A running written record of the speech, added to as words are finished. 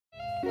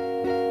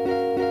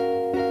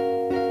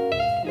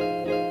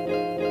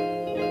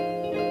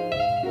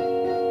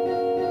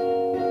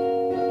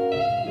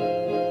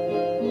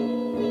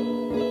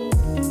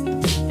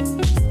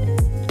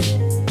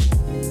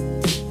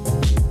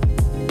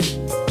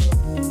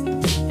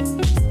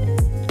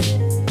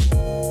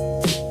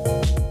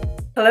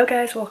Hello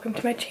guys, welcome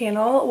to my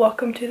channel.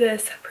 Welcome to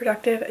this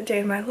productive day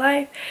in my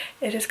life.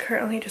 It is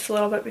currently just a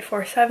little bit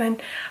before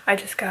 7. I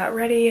just got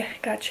ready,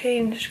 got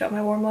changed, got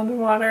my warm lemon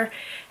water,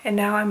 and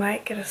now I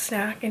might get a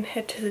snack and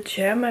head to the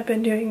gym. I've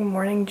been doing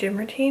morning gym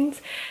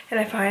routines and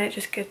I find it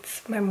just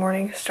gets my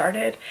morning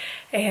started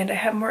and I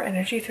have more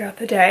energy throughout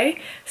the day.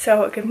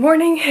 So good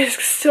morning.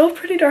 It's still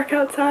pretty dark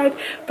outside,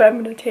 but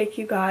I'm going to take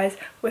you guys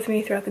with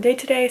me throughout the day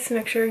today, so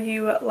make sure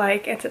you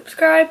like and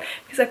subscribe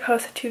because I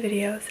post 2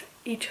 videos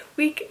each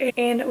week.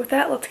 And with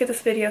that, let's get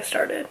this video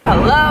started.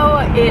 Hello,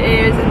 it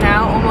is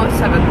now almost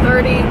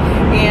 7:30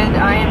 and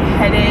I am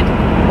headed,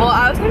 well,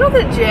 I was gonna go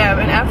to the gym,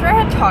 and after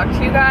I had talked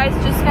to you guys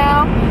just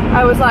now,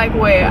 I was like,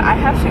 wait, I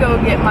have to go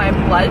get my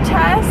blood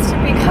test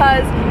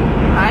because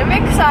I'm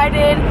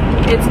excited.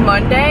 It's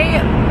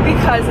Monday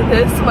because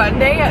this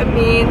Monday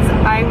means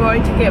I'm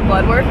going to get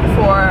blood work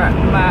for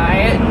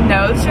my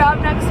nose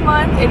job next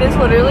month. It is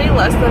literally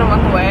less than a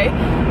month away.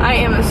 I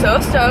am so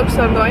stoked,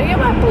 so I'm going to get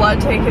my blood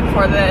taken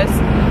for this.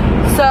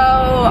 So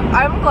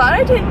I'm glad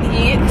I didn't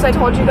eat because I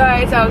told you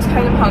guys I was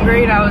kind of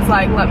hungry and I was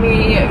like, let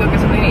me go get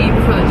something to eat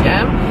before the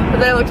gym. But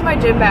then I looked at my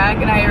gym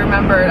bag and I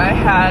remembered I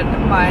had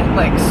my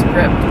like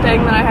script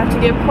thing that I have to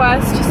give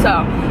Quest. So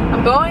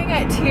I'm going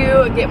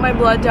to get my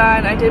blood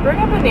done. I did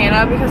bring a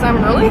banana because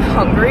I'm really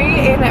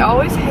hungry and I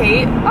always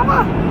hate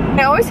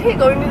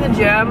going to the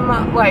gym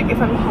like if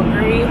I'm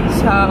hungry.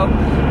 So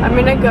I'm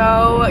gonna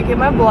go get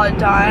my blood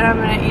done. I'm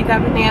gonna eat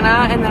that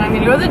banana and then I'm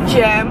gonna go to the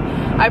gym.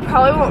 I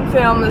probably won't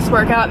film this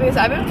workout because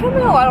I've been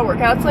filming a lot of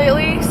workouts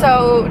lately,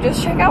 so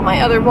just check out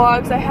my other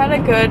vlogs. I had a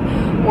good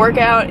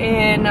workout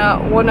in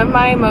one of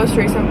my most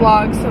recent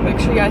vlogs, so make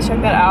sure you guys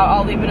check that out.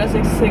 I'll leave it as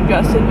a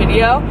suggested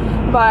video.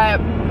 But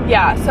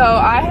yeah, so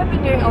I have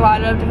been doing a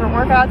lot of different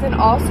workouts, and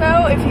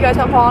also if you guys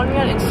don't follow me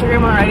on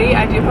Instagram already,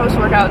 I do post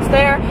workouts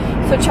there,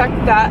 so check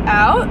that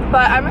out.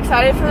 But I'm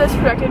excited for this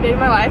productive day in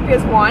my life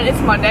because one,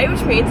 it's Monday,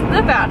 which means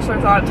The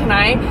Bachelor's on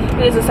tonight.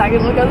 It is the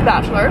second look of The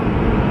Bachelor.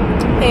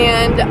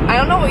 And I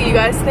don't know what you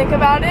guys think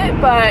about it,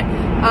 but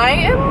I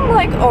am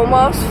like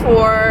almost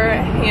for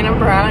Hannah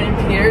Brown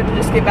and Peter to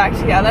just get back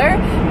together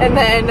and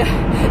then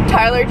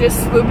Tyler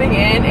just swooping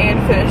in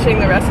and finishing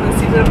the rest of the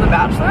season of The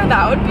Bachelor.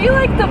 That would be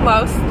like the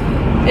most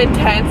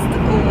intense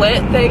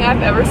lit thing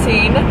I've ever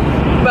seen.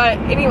 But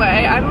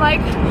anyway, I'm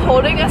like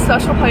holding a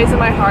special place in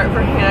my heart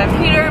for Hannah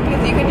and Peter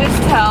because you can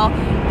just tell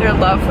their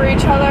love for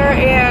each other,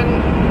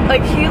 and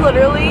like he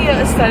literally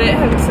said it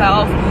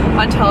himself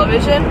on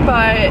television,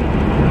 but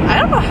I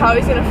don't know how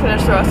he's gonna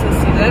finish the rest of the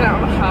season. I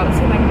don't know how it's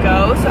gonna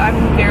go, so I'm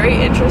very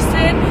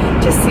interested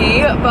to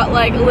see, but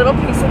like a little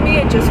piece of me,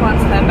 it just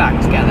wants them back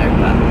together.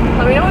 But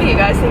let me know what you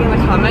guys think in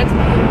the comments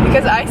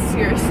because I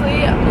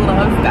seriously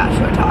love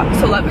Bachelor talk,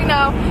 so let me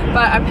know.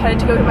 But I'm headed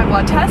to go get my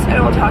blood test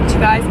and we'll talk to you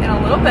guys in a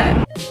little bit.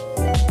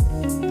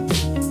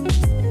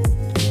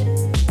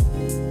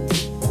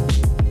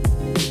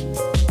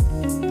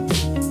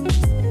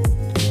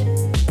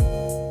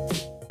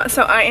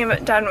 So I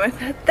am done with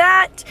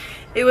that.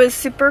 It was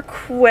super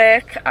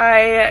quick.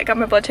 I got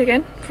my blood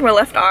taken for my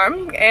left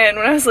arm, and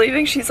when I was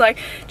leaving, she's like,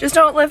 just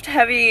don't lift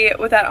heavy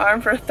with that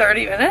arm for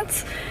 30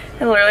 minutes.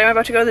 And literally I'm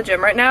about to go to the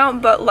gym right now,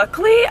 but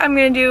luckily I'm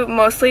gonna do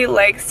mostly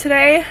legs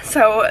today,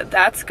 so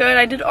that's good.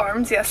 I did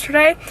arms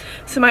yesterday,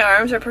 so my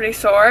arms are pretty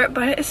sore,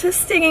 but it's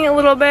just stinging a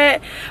little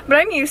bit. But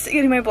I'm used to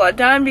getting my blood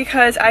done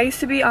because I used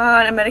to be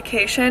on a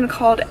medication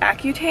called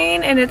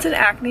Accutane, and it's an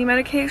acne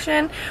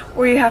medication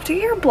where you have to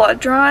get your blood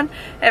drawn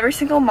every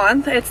single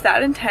month. It's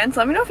that intense.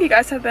 Let me know if you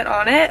guys have been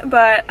on it,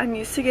 but I'm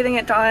used to getting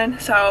it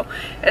done, so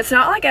it's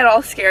not like at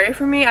all scary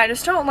for me. I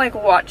just don't like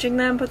watching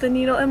them put the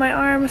needle in my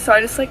arm, so I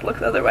just like look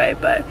the other way.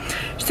 But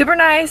super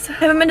nice. I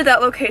haven't been to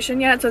that location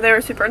yet, so they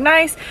were super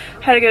nice.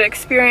 Had a good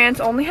experience.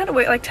 Only had to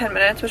wait like 10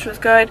 minutes, which was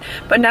good.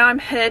 But now I'm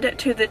headed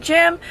to the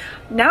gym.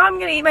 Now I'm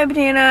gonna eat my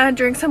banana,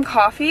 drink some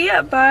coffee,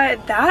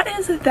 but that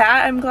is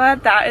that. I'm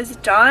glad that is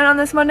done on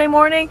this Monday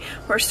morning.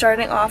 We're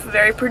starting off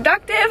very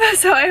productive,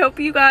 so I hope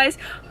you guys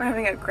are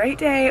having a great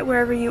day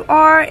wherever you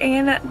are,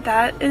 and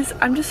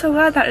I'm just so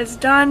glad that is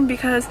done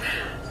because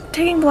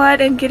taking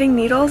blood and getting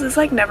needles is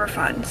like never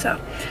fun. So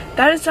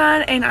that is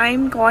done and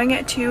I'm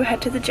going to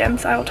head to the gym,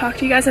 so I will talk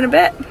to you guys in a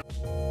bit.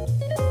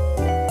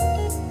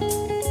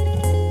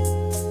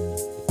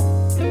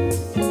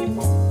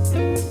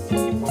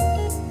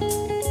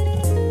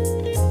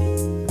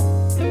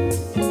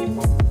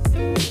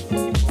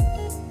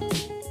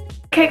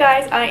 Okay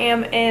guys, I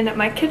am in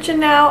my kitchen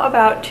now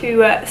about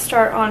to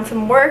start on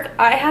some work.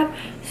 I have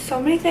so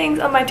many things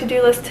on my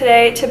to-do list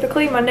today.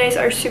 Typically Mondays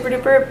are super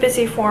duper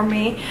busy for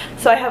me,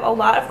 so I have a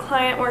lot of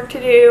client work to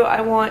do.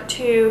 I want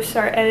to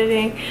start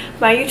editing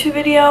my YouTube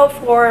video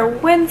for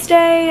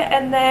Wednesday,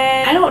 and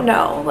then I don't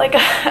know, like I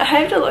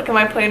have to look at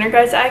my planner,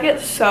 guys. I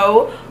get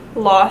so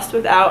lost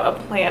without a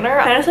planner.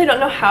 I honestly don't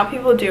know how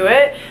people do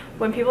it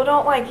when people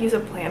don't like use a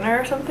planner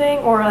or something,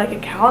 or like a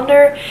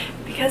calendar,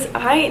 because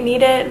I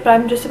need it. But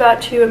I'm just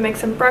about to make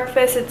some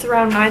breakfast. It's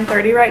around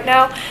 9:30 right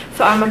now,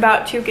 so I'm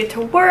about to get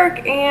to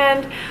work,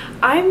 and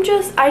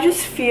I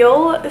just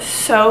feel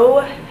so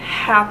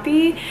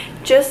happy.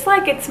 Just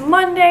like it's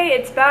Monday,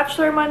 it's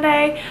Bachelor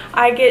Monday.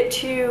 I get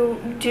to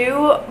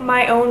do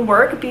my own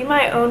work, be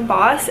my own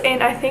boss,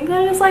 and I think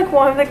that is like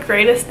one of the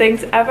greatest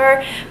things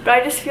ever. But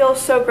I just feel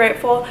so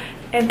grateful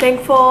and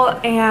thankful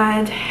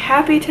and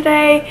happy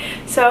today,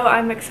 so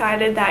I'm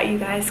excited that you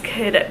guys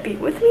could be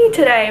with me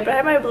today. But I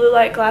have my blue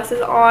light glasses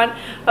on.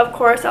 Of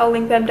course, I'll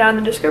link them down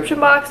in the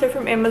description box. They're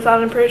from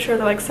Amazon. I'm pretty sure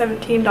they're like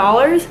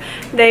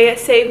 $17. They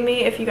save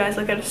me if you guys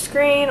look at a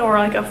screen or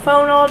like a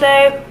phone all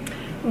day.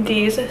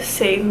 These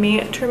save me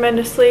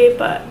tremendously.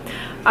 But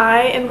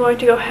I am going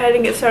to go ahead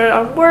and get started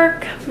on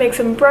work, make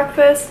some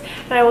breakfast,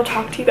 and I will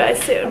talk to you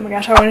guys soon. Oh my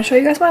gosh, I want to show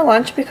you guys my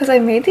lunch because I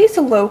made these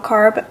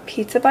low-carb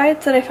pizza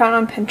bites that I found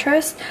on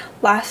Pinterest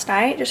last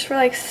night just for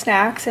like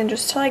snacks and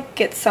just to like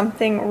get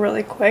something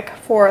really quick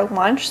for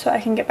lunch so I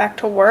can get back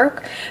to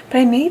work. But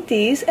I made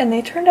these and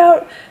they turned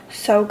out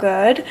so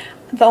good.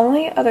 The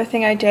only other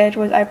thing I did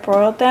was I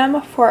broiled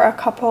them for a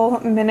couple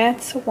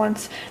minutes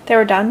once they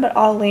were done, but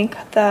I'll link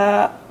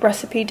the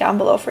recipe down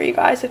below for you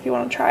guys if you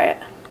want to try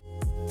it.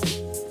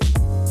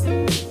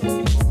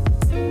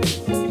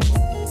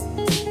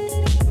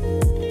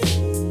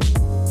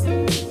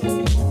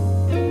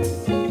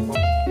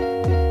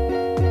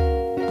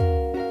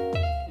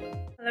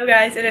 Hello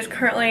guys, it is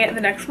currently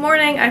the next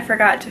morning. I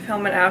forgot to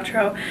film an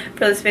outro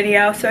for this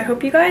video, so I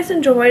hope you guys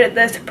enjoyed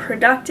this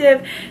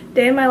productive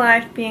day in my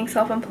life being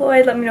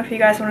self-employed. Let me know if you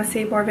guys want to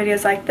see more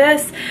videos like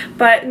this,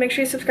 but make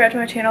sure you subscribe to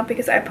my channel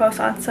because I post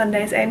on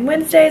Sundays and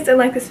Wednesdays, and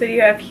like this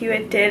video if you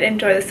did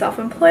enjoy the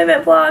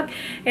self-employment vlog,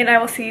 and I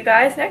will see you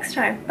guys next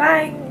time.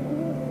 Bye!